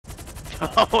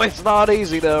Oh, it's not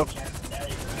easy though.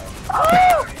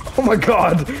 Oh my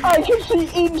god! I can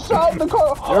see inside the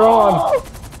car. You're on.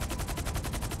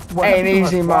 What Ain't happened to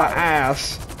easy my fire?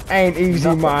 ass. Ain't easy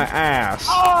Nothing. my ass.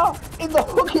 Ah! And the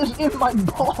hook is in my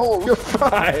balls. You're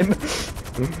fine.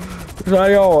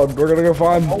 Hang on, we're gonna go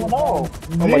find Oh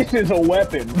no! my- This is a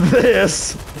weapon.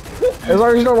 this. As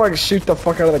long as you don't like shoot the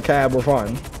fuck out of the cab, we're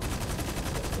fine.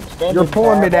 You're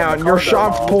pulling me down. Your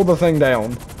shots pull the thing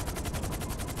down.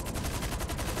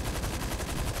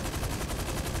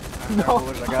 No,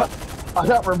 I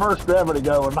got reverse gravity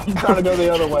going. I'm trying to go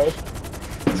the other way.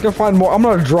 Let's go find more. I'm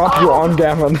gonna drop you on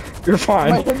Gavin. You're My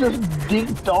fine. head just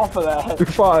dinked off of that. You're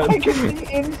fine. I can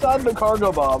see inside the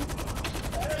cargo bomb.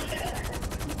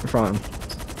 You're fine.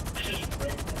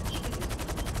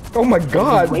 Oh my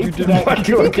god, you raped did that what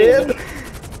to a kid?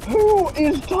 Who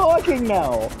is talking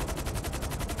now?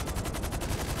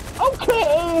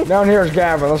 Okay. Down here is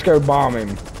Gavin. Let's go bomb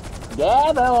him.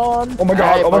 Gavin. Oh my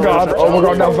god, oh my god, oh my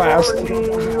god, now fast.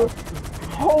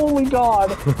 Holy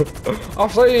god. I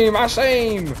see him, I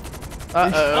see him.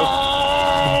 Uh-oh.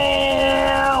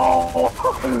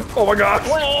 Oh my god.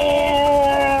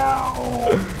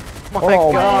 My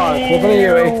Oh God. flipping a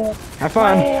Yui. Have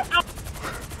fun.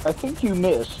 I think you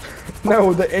missed.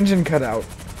 No, the engine cut out.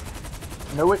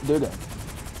 No, it didn't.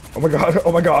 Oh my god,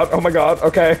 oh my god, oh my god,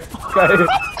 okay. Okay.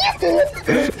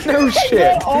 No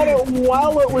shit. On it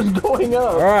while it was going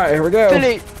up. Alright, here we go.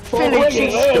 Philly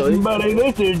cheese. Buddy,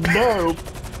 this is dope.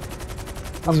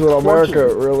 This is what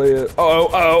America really is.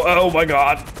 Oh my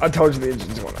god. I told you the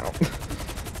engine's going out.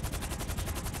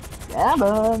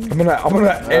 Gavin. I'm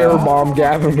gonna air bomb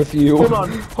Gavin with you.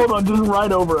 Hold on, just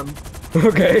right over him.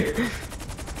 Okay.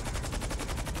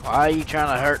 Why are you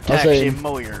trying to hurt I see Taxi him.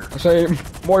 Moyer? I say,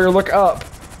 Moyer, look up.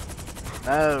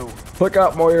 No. Look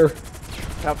up, Moyer.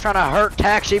 I'm trying to hurt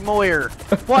Taxi Moyer.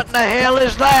 What in the hell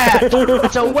is that?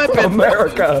 It's a weapon.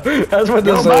 America. That's what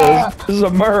this is. This is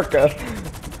America.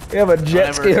 We have a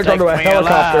jet ski hooked onto a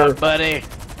helicopter. Alive, buddy.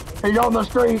 He's on the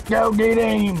street. Go get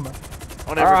him.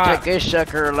 I'll never Alright. take this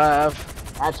sucker alive.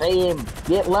 I see him.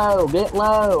 Get low. Get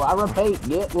low. I repeat,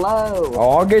 get low.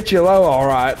 Oh, I'll get you low,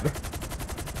 alright.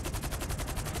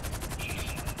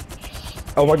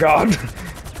 Oh my god.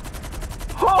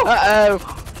 Uh-oh.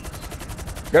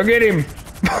 Go get him.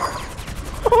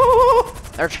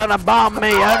 They're trying to bomb me.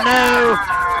 Oh no.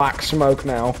 Black smoke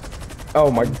now.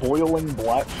 Oh my. Boiling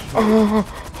black.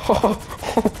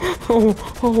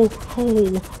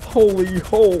 Holy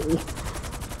hole.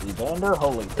 Evander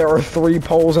Holy. There are 3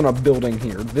 poles in a building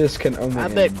here. This can only I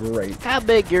end bet- great. How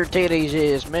big your titties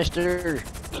is, mister?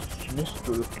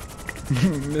 Mr.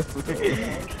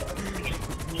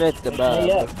 Mr. Bob.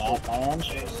 Hey up, Batman.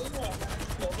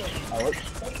 Alex.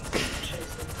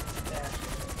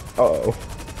 Uh-oh.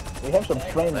 We have some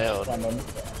training Well. coming.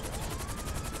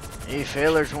 You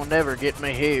fellers will never get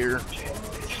me here.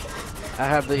 I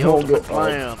have the Hold ultimate it,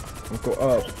 plan. Let's go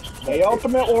up. The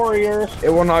Ultimate Warriors. It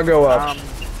will not go up.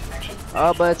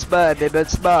 Oh, but it's buddy, but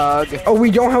it's bug. Oh, we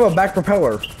don't have a back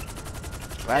propeller.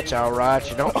 That's alright,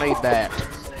 you don't need that.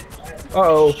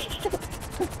 Uh-oh.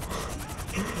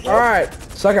 Alright,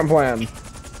 second plan.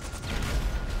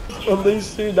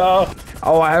 Alicia.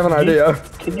 Oh, I have an idea.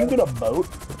 Can you get a boat?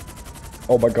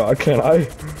 Oh my god, can I?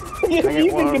 If get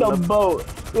you one can get of a them. boat,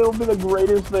 it'll be the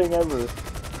greatest thing ever.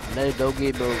 No, go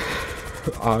get both.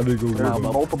 I need to go There's get it.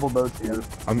 multiple boats here.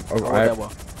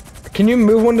 Can you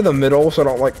move one to the middle so I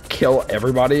don't like kill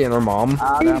everybody and their mom?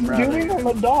 What are you doing on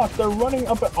the dock? They're running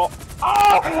up at all.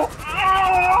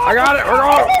 Ah! I got it. We're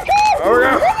going.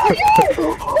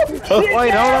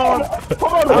 Wait, hold on.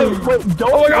 Hold on, wait,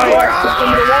 don't Oh my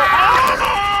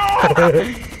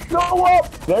god! Go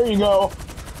up! There you go.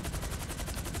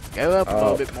 Go up a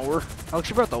little bit more. Oh,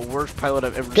 she brought the worst pilot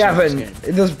I've ever Gavin, seen in this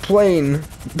game. this plane.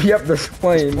 Yep, this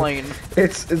plane. Plane.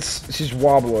 She's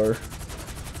wobbler.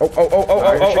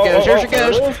 Oh. Here she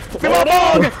goes. Come on,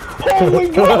 dog! Holy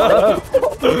god!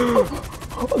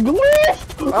 Glitch!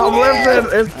 I'm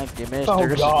lifting. Thank you, mister. Oh,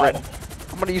 This is God. red.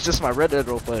 I'm gonna use this in my Red Dead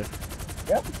roleplay.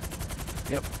 Yep.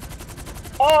 Yep.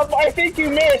 I think you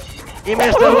missed. You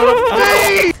missed a little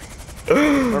thing!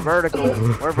 We're vertical.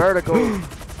 We're vertical.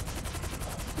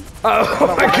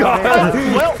 Oh my god.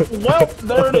 Well,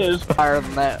 there it is. Higher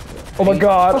than that. Oh my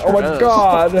god. Oh my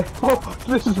god. Oh,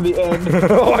 this is the end.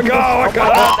 Oh my god. Oh my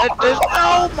god.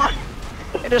 Oh my!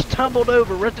 It just tumbled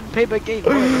over. Rest in paper game.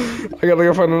 I gotta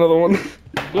go find another one.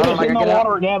 Get Oh, us I in can the get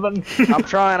water, Gavin. I'm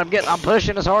trying. I'm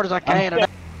pushing as hard as I can.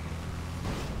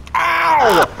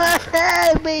 Ow!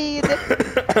 Man.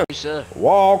 Lisa,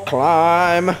 Wall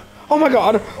climb. Oh my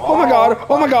god. Oh my god.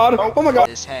 Oh my god. Oh my god.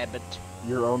 this habit.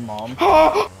 Your own mom.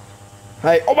 Oh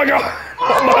Hey, oh my god!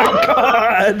 Oh my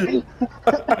god!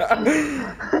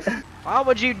 Why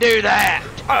would you do that?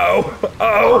 Oh!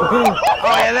 Oh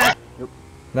yeah, that.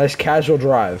 Nice casual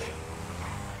drive.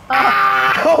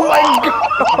 Oh my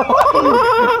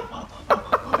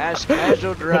god! Nice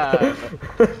casual drive.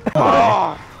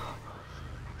 Oh.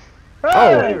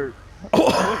 Oh!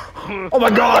 Oh my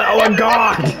god! Oh my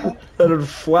god! That is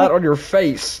flat on your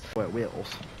face. Wet wheels.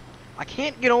 I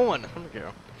can't get on. Let me go.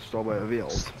 Stole my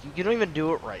wheels. You don't even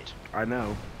do it right. I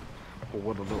know. But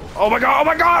what a little. Oh my god! Oh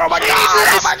my god! Oh my god!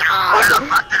 Oh my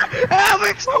god!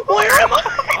 Alex, where am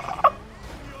I?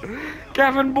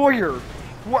 Gavin Boyer.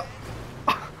 What?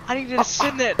 I need to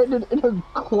sit in that. In a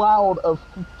cloud of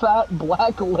fat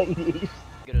black ladies.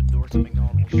 Get a door to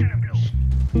McDonald's.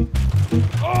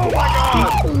 Oh my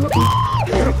god!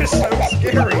 That was so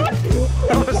scary.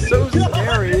 That was so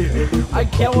scary. I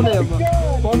killed him.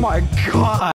 Oh my god.